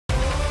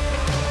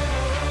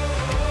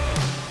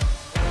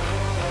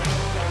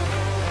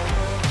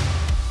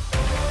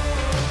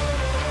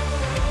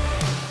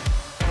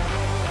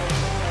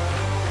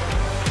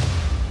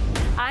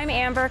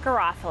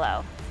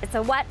amber.garofalo. It's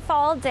a wet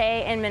fall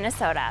day in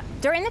Minnesota.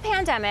 During the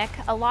pandemic,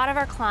 a lot of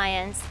our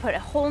clients put a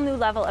whole new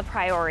level of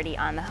priority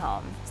on the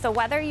home. So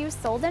whether you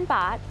sold and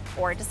bought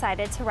or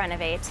decided to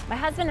renovate, my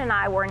husband and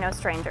I were no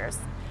strangers.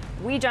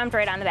 We jumped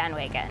right on the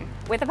bandwagon.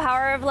 With the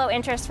power of low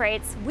interest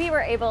rates, we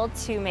were able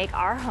to make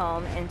our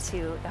home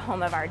into the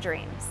home of our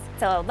dreams.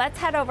 So let's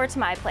head over to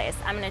my place.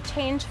 I'm gonna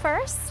change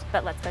first,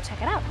 but let's go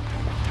check it out.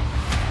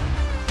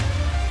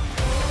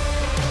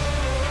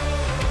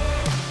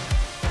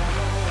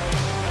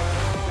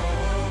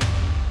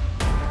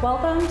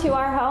 Welcome to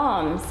our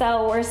home.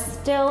 So we're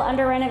still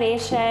under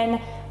renovation,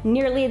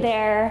 nearly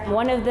there.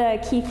 One of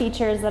the key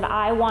features that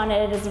I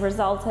wanted as a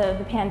result of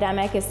the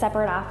pandemic is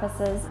separate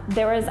offices.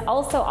 There was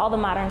also all the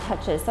modern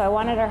touches, so I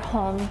wanted our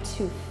home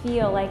to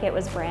feel like it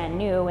was brand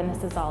new when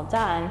this is all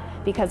done,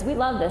 because we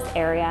love this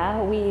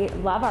area. We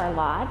love our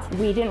lot.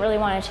 We didn't really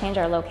want to change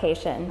our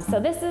location. So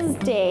this is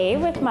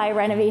Dave with my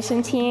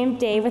renovation team,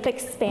 Dave with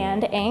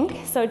Expand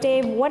Inc. So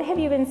Dave, what have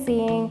you been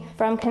seeing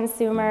from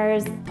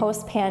consumers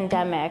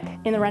post-pandemic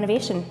in the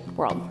renovation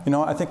world? You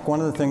know, I think one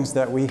of the things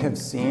that we have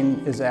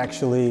seen is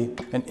actually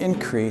an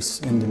increase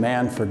in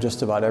demand for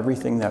just about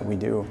everything that we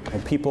do.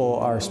 And people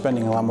are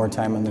spending a lot more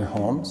time in their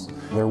homes.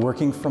 They're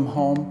working from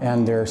home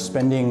and they're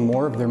spending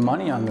more of their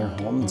money on their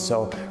home.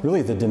 So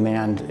really the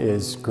demand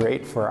is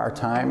great for our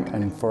time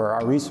and for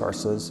our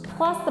resources.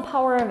 Plus the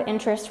power of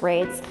interest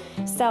rates.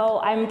 So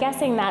I'm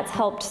guessing that's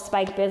helped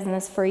spike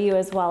business for you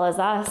as well as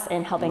us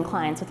in helping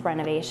clients with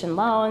renovation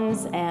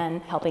loans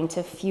and helping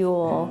to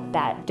fuel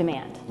that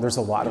demand. There's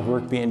a lot of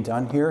work being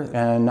done here,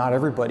 and not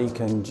everybody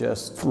can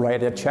just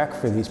write a check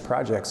for these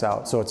projects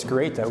out. So it's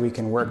great that we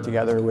can work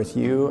together with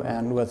you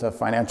and with a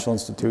financial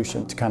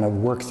institution to kind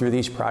of work through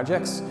these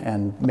projects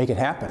and make it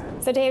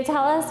happen. So Dave,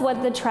 tell us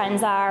what the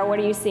trends are. What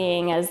are you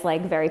seeing as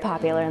like very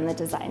popular in the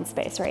design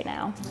space right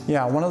now?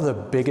 Yeah, one of the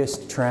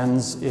biggest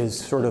trends is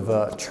sort of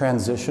a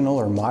transitional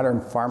or modern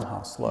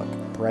farmhouse look.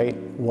 Bright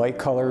white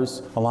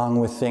colors along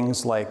with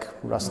things like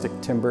rustic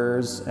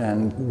timbers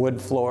and wood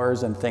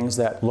floors and things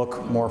that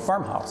look more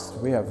farmhouse.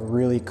 We have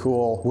really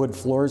cool wood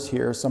floors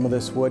here. Some of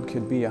this wood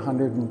could be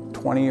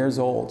 120 years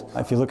old.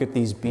 If you look at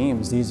these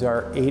beams, these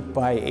are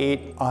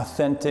 8x8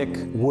 authentic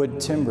wood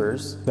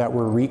timbers that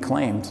were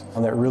reclaimed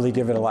and that really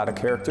give it a lot of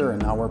character,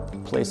 and now we're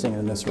placing it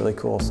in this really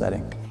cool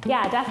setting.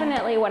 Yeah,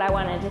 definitely what I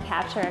wanted to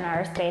capture in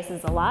our space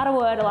is a lot of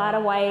wood, a lot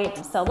of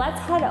white. So let's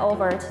head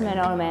over to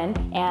Minnesota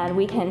and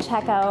we can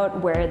check out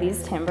where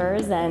these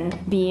timbers and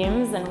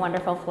beams and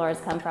wonderful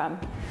floors come from.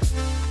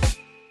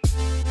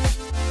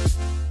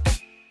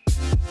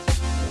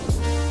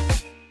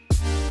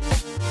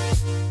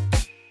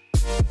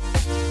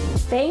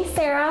 Thanks,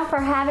 Sarah, for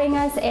having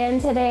us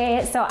in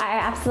today. So I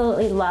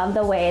absolutely love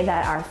the way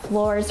that our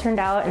floors turned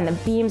out and the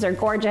beams are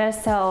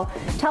gorgeous. So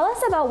tell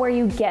us about where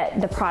you get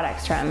the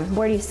products from.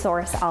 Where do you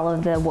source all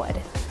of the wood?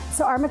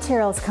 So our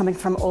material is coming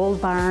from old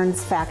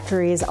barns,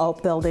 factories,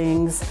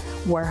 outbuildings,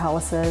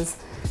 warehouses.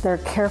 They're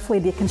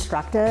carefully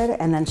deconstructed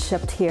and then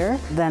shipped here.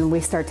 Then we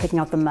start taking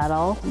out the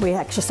metal. We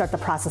actually start the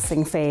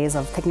processing phase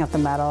of taking out the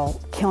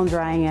metal, kiln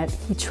drying it,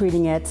 heat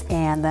treating it,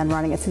 and then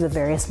running it through the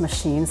various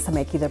machines to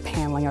make either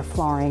paneling or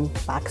flooring,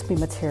 box beam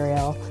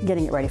material,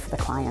 getting it ready for the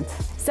client.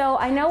 So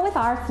I know with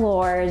our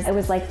floors, it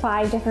was like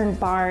 5 different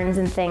barns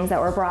and things that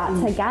were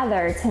brought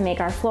together to make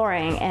our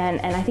flooring, and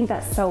I think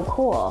that's so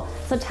cool.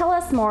 So tell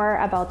us more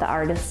about the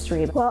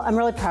artistry. Well, I'm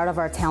really proud of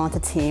our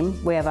talented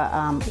team. We have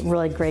a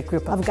really great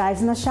group of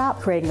guys in the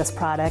shop creating this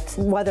product,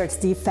 whether it's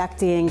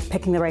defecting,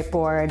 picking the right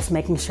boards,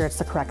 making sure it's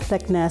the correct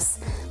thickness.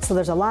 So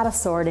there's a lot of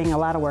sorting, a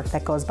lot of work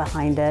that goes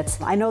behind it.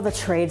 I know the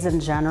trades in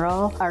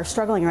general are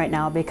struggling right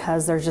now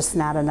because there's just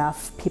not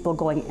enough people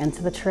going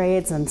into the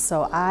trades, and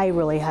so I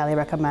really highly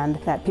recommend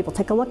that people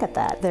take a look at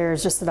that.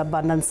 There's just an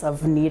abundance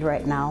of need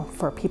right now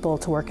for people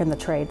to work in the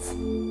trades.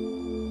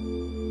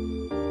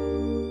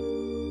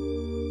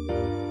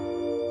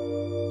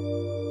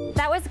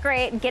 That was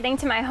great, getting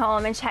to my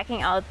home and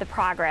checking out the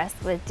progress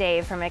with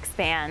Dave from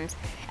Expand,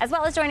 as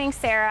well as joining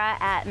Sarah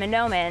at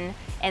Minnesota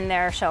in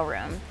their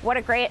showroom. What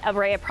a great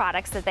array of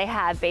products that they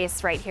have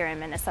based right here in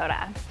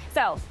Minnesota.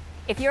 So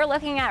if you're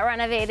looking at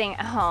renovating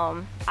a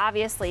home,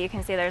 obviously you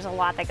can see there's a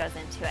lot that goes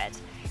into it,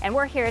 and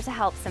we're here to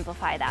help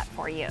simplify that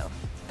for you.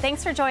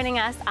 Thanks for joining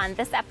us on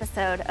this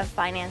episode of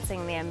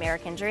Financing the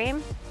American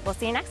Dream. We'll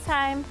see you next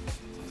time.